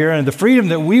about here, and the freedom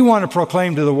that we want to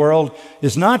proclaim to the world,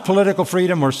 is not political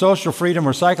freedom or social freedom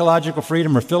or psychological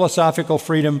freedom or philosophical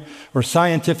freedom or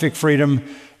scientific freedom.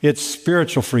 It's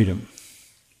spiritual freedom.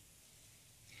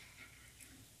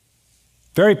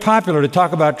 Very popular to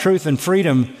talk about truth and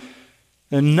freedom,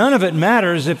 and none of it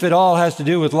matters if it all has to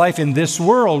do with life in this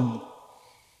world.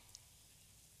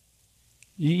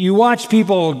 You watch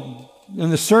people in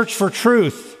the search for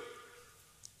truth.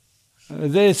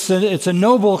 It's a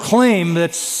noble claim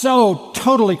that's so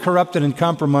totally corrupted and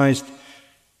compromised,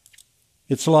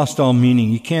 it's lost all meaning.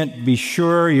 You can't be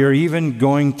sure you're even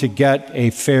going to get a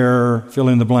fair fill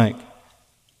in the blank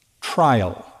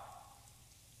trial.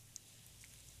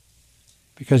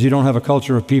 Because you don't have a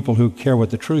culture of people who care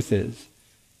what the truth is.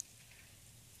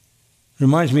 It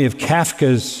reminds me of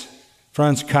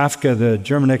Franz Kafka, the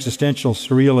German existential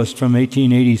surrealist from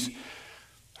 1880s,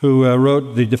 who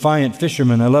wrote The Defiant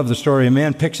Fisherman. I love the story. A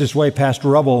man picks his way past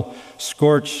rubble,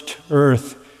 scorched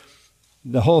earth.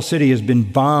 The whole city has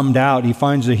been bombed out. He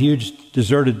finds a huge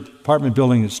deserted apartment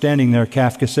building that's standing there,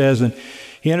 Kafka says, and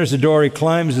he enters the door. He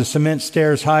climbs the cement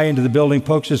stairs high into the building,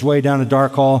 pokes his way down a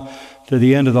dark hall to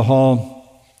the end of the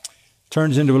hall,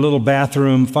 turns into a little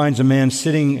bathroom, finds a man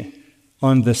sitting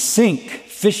on the sink,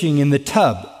 fishing in the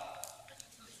tub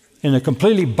in a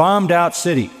completely bombed out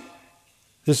city.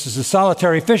 This is a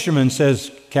solitary fisherman,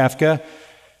 says Kafka,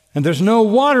 and there's no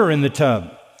water in the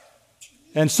tub.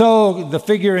 And so the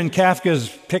figure in Kafka's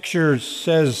picture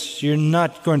says, you're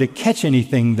not going to catch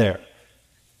anything there.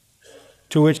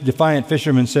 To which Defiant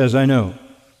Fisherman says, I know,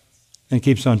 and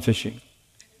keeps on fishing.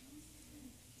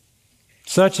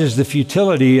 Such is the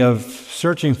futility of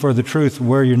searching for the truth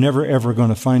where you're never ever going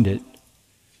to find it.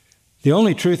 The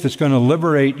only truth that's going to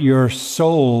liberate your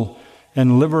soul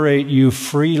and liberate you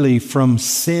freely from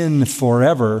sin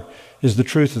forever is the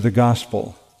truth of the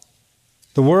gospel.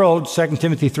 The world, 2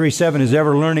 Timothy 3:7, is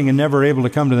ever learning and never able to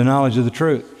come to the knowledge of the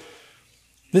truth.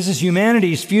 This is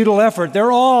humanity's futile effort.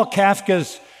 They're all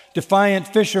Kafka's defiant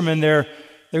fishermen.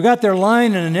 They've got their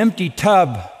line in an empty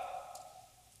tub.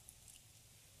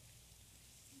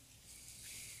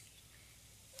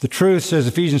 The truth, says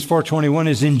Ephesians 4:21,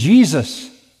 is in Jesus.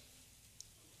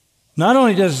 Not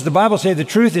only does the Bible say the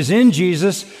truth is in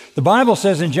Jesus, the Bible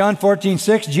says in John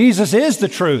 14:6, Jesus is the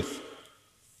truth.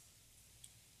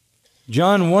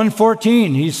 John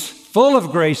 1:14, he's full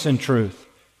of grace and truth.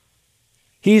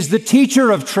 He's the teacher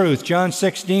of truth, John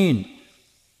 16.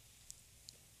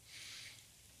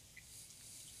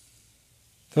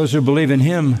 Those who believe in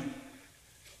him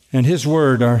and his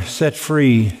word are set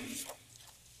free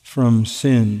from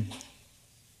sin.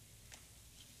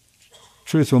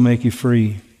 Truth will make you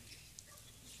free.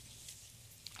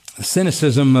 The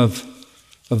cynicism of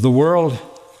the world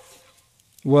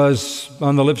was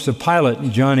on the lips of Pilate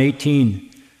in John 18.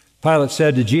 Pilate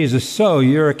said to Jesus, so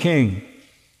you're a king.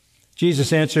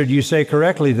 Jesus answered, you say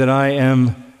correctly that I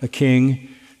am a king.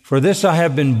 For this I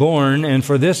have been born, and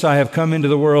for this I have come into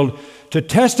the world, to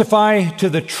testify to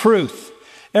the truth.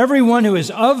 Everyone who is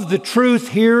of the truth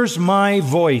hears my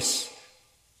voice.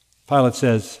 Pilate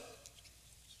says,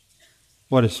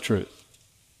 what is truth?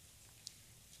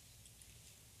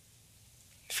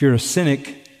 If you're a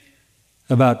cynic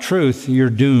about truth, you're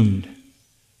doomed.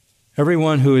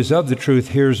 Everyone who is of the truth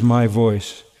hears my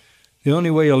voice. The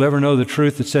only way you'll ever know the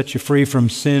truth that sets you free from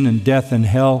sin and death and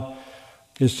hell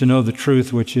is to know the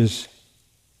truth which is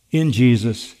in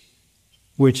Jesus,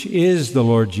 which is the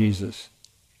Lord Jesus.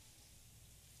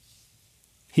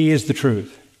 He is the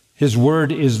truth. His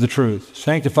word is the truth.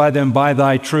 Sanctify them by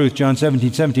thy truth, John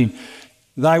 17:17.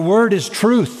 Thy word is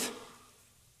truth.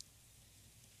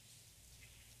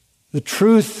 The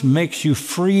truth makes you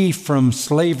free from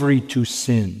slavery to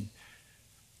sin.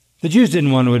 The Jews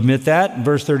didn't want to admit that. In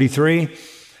verse 33,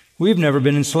 we've never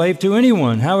been enslaved to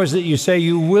anyone. How is it you say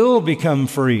you will become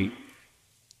free?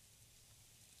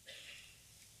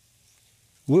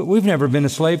 We've never been a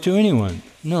slave to anyone.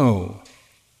 No.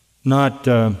 Not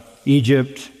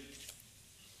Egypt,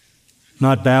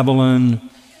 not Babylon,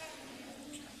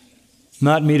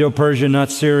 not Medo-Persia,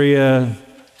 not Syria,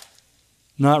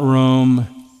 not Rome.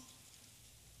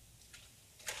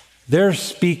 They're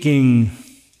speaking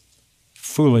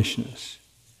foolishness.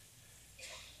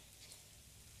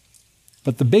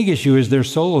 But the big issue is their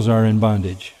souls are in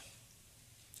bondage.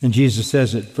 And Jesus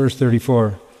says it, verse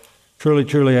 34, truly,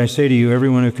 truly, I say to you,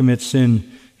 everyone who commits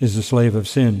sin is a slave of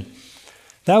sin.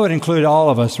 That would include all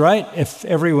of us, right? If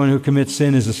everyone who commits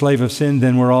sin is a slave of sin,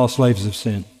 then we're all slaves of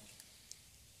sin.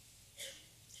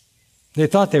 They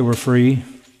thought they were free.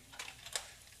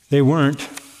 They weren't.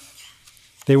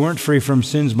 They weren't free from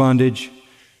sin's bondage,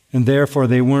 and therefore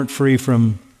they weren't free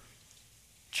from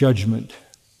judgment.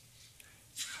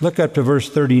 Look up to verse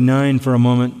 39 for a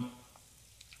moment.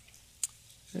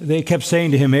 They kept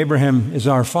saying to him, Abraham is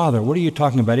our father. What are you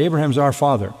talking about? Abraham's our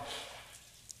father.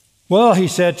 Well, he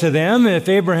said to them, if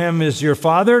Abraham is your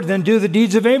father, then do the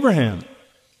deeds of Abraham.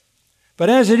 But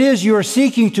as it is, you are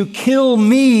seeking to kill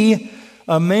me,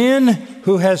 a man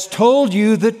who has told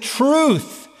you the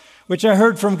truth, which I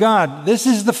heard from God. This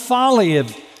is the folly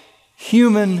of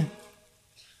human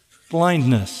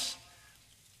blindness.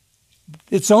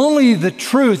 It's only the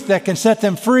truth that can set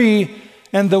them free,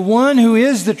 and the one who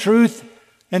is the truth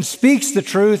and speaks the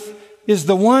truth is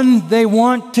the one they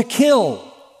want to kill.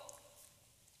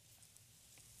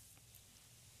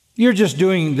 You're just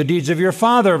doing the deeds of your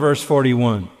father, verse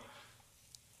 41.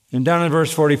 And down in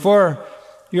verse 44,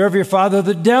 you're of your father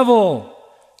the devil,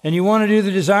 and you want to do the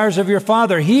desires of your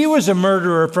father. He was a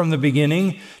murderer from the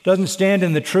beginning, doesn't stand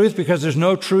in the truth because there's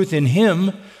no truth in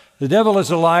him. The devil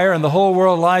is a liar, and the whole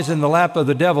world lies in the lap of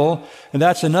the devil. And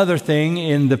that's another thing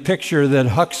in the picture that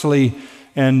Huxley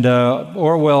and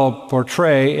Orwell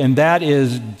portray, and that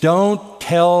is, don't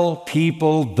tell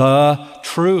people the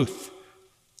truth.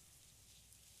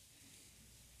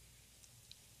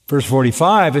 Verse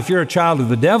 45, if you're a child of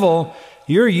the devil,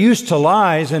 you're used to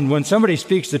lies, and when somebody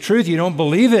speaks the truth, you don't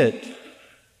believe it.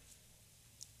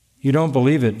 You don't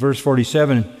believe it. Verse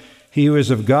 47, he who is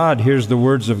of God hears the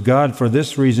words of God. For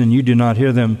this reason you do not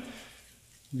hear them,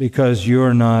 because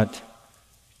you're not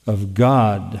of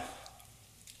God.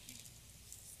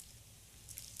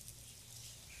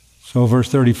 So verse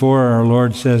 34, our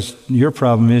Lord says, your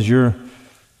problem is you're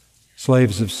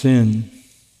slaves of sin.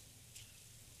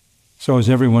 So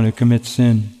is everyone who commits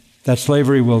sin. That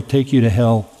slavery will take you to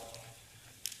hell.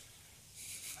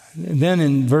 And then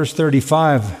in verse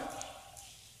 35,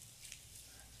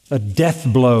 a death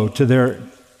blow to their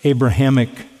Abrahamic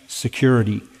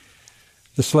security.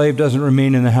 The slave doesn't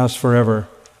remain in the house forever.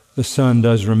 The son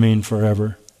does remain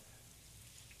forever.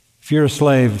 If you're a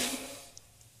slave,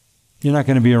 you're not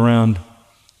going to be around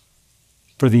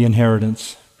for the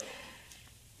inheritance.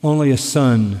 Only a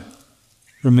son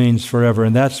remains forever,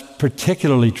 and that's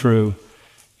particularly true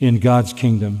in God's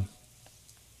kingdom.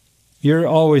 You're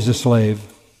always a slave.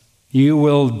 You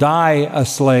will die a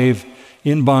slave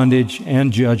in bondage,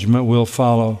 and judgment will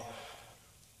follow.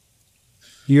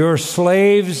 You're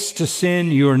slaves to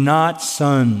sin. You're not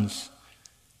sons.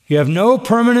 You have no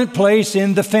permanent place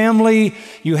in the family.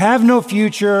 You have no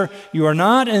future. You are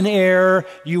not an heir.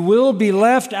 You will be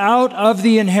left out of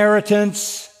the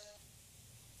inheritance.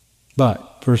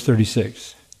 But, verse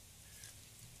 36,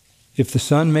 if the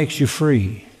Son makes you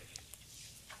free,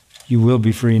 you will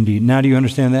be free indeed. Now, do you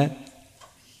understand that?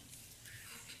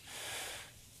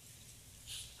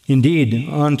 Indeed,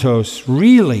 ontos,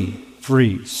 really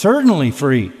free, certainly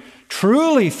free,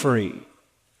 truly free.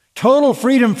 Total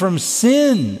freedom from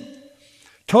sin.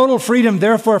 Total freedom,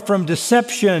 therefore, from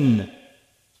deception,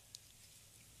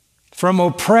 from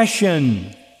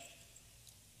oppression,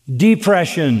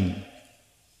 depression,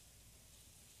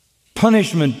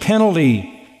 punishment,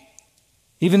 penalty,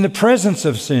 even the presence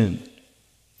of sin.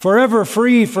 Forever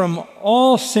free from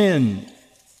all sin.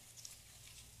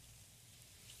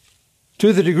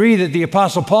 To the degree that the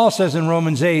Apostle Paul says in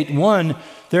Romans 8:1,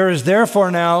 there is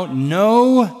therefore now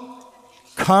no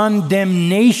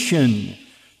condemnation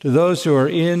to those who are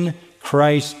in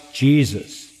Christ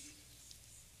Jesus.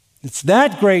 It's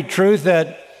that great truth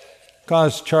that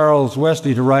caused Charles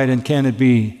Wesley to write, and can it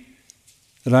be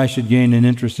that I should gain an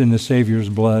interest in the Savior's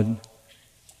blood?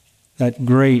 That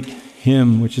great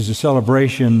hymn, which is a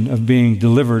celebration of being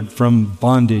delivered from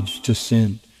bondage to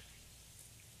sin.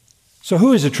 So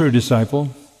who is a true disciple?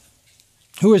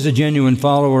 Who is a genuine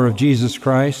follower of Jesus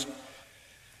Christ?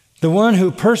 The one who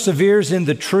perseveres in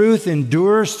the truth,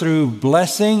 endures through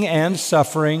blessing and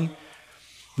suffering.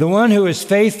 The one who is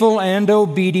faithful and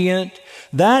obedient.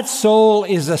 That soul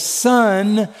is a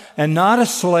son and not a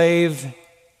slave.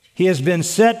 He has been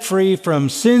set free from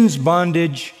sin's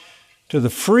bondage to the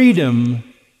freedom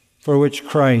for which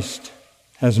Christ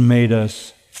has made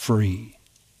us free.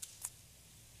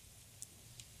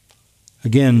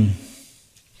 Again,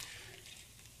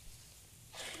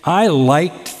 I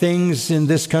liked things in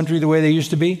this country the way they used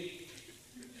to be.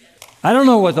 I don't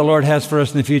know what the Lord has for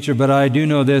us in the future, but I do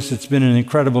know this: it's been an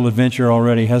incredible adventure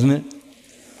already, hasn't it?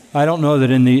 I don't know that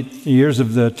in the years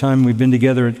of the time we've been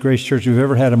together at Grace Church, we've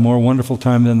ever had a more wonderful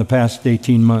time than the past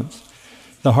 18 months.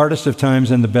 The hardest of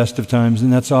times and the best of times,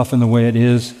 and that's often the way it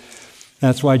is.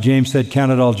 That's why James said,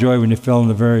 count it all joy when you fell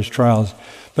into various trials.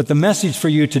 But the message for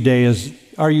you today is,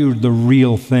 are you the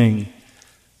real thing?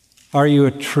 Are you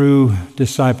a true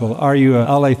disciple? Are you a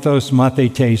alethos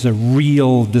mathetes, a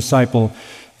real disciple?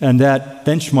 And that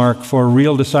benchmark for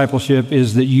real discipleship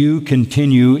is that you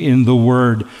continue in the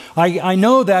Word. I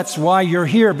know that's why you're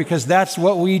here, because that's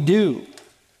what we do.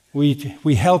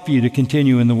 We help you to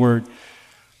continue in the Word.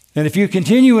 And if you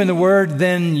continue in the Word,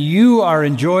 then you are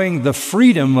enjoying the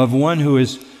freedom of one who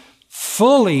is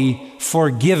fully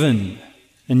forgiven.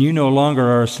 And you no longer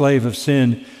are a slave of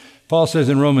sin. Paul says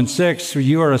in Romans 6,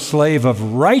 you are a slave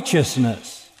of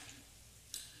righteousness.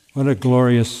 What a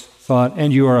glorious thought.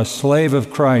 And you are a slave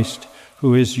of Christ,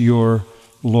 who is your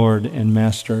Lord and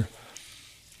Master.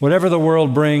 Whatever the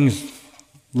world brings,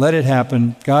 let it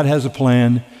happen. God has a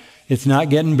plan. It's not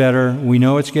getting better. We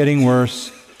know it's getting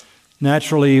worse.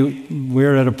 Naturally,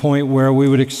 we're at a point where we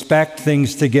would expect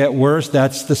things to get worse.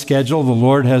 That's the schedule the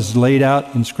Lord has laid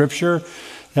out in Scripture.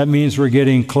 That means we're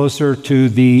getting closer to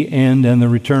the end and the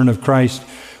return of Christ,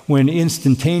 when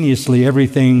instantaneously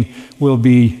everything will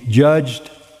be judged.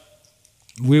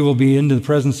 We will be into the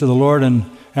presence of the Lord, and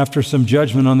after some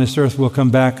judgment on this earth, we'll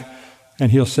come back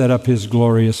and He'll set up His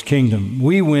glorious kingdom.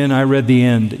 We win. I read the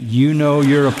end. You know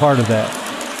you're a part of that.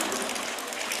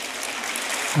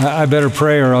 I better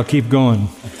pray or I'll keep going.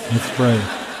 Let's pray.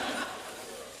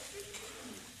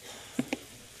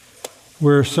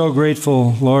 We're so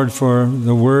grateful, Lord, for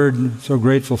the Word, so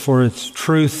grateful for its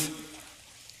truth,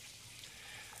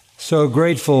 so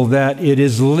grateful that it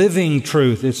is living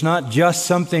truth. It's not just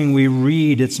something we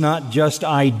read, it's not just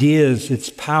ideas, it's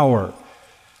power.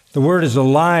 The Word is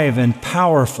alive and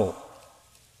powerful.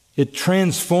 It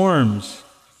transforms.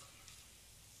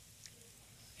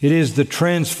 It is the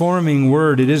transforming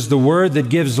Word. It is the Word that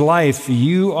gives life.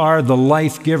 You are the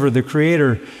life giver, the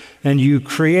Creator, and you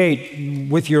create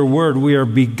with your Word. We are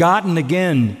begotten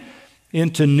again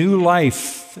into new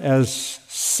life as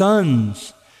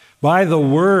sons by the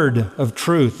Word of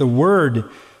truth. The Word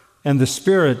and the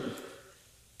Spirit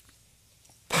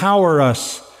power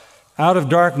us out of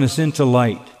darkness into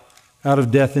light, out of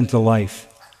death into life.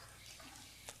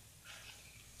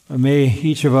 May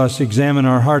each of us examine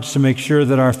our hearts to make sure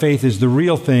that our faith is the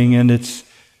real thing and its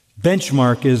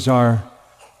benchmark is our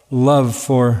love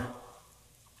for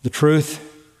the truth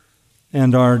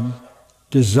and our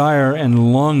desire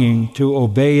and longing to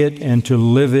obey it and to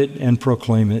live it and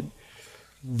proclaim it.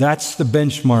 That's the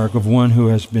benchmark of one who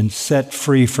has been set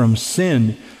free from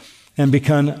sin and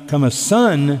become a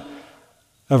son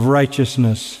of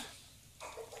righteousness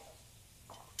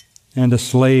and a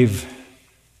slave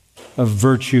of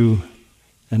virtue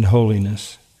and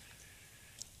holiness.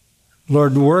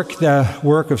 Lord, work the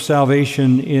work of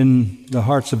salvation in the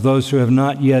hearts of those who have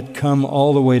not yet come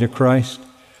all the way to Christ.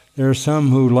 There are some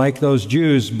who, like those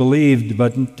Jews, believed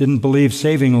but didn't believe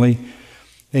savingly.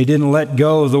 They didn't let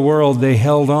go of the world. They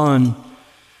held on.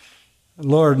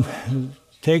 Lord,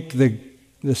 take the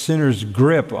sinner's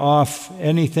grip off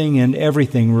anything and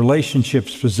everything,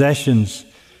 relationships, possessions,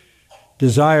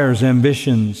 desires,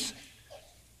 ambitions,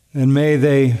 and may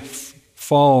they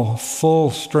fall full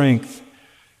strength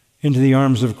into the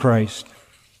arms of Christ,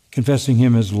 confessing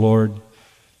Him as Lord,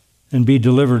 and be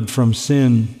delivered from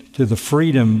sin to the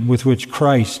freedom with which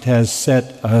Christ has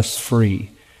set us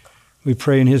free. We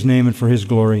pray in His name and for His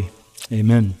glory.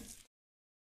 Amen.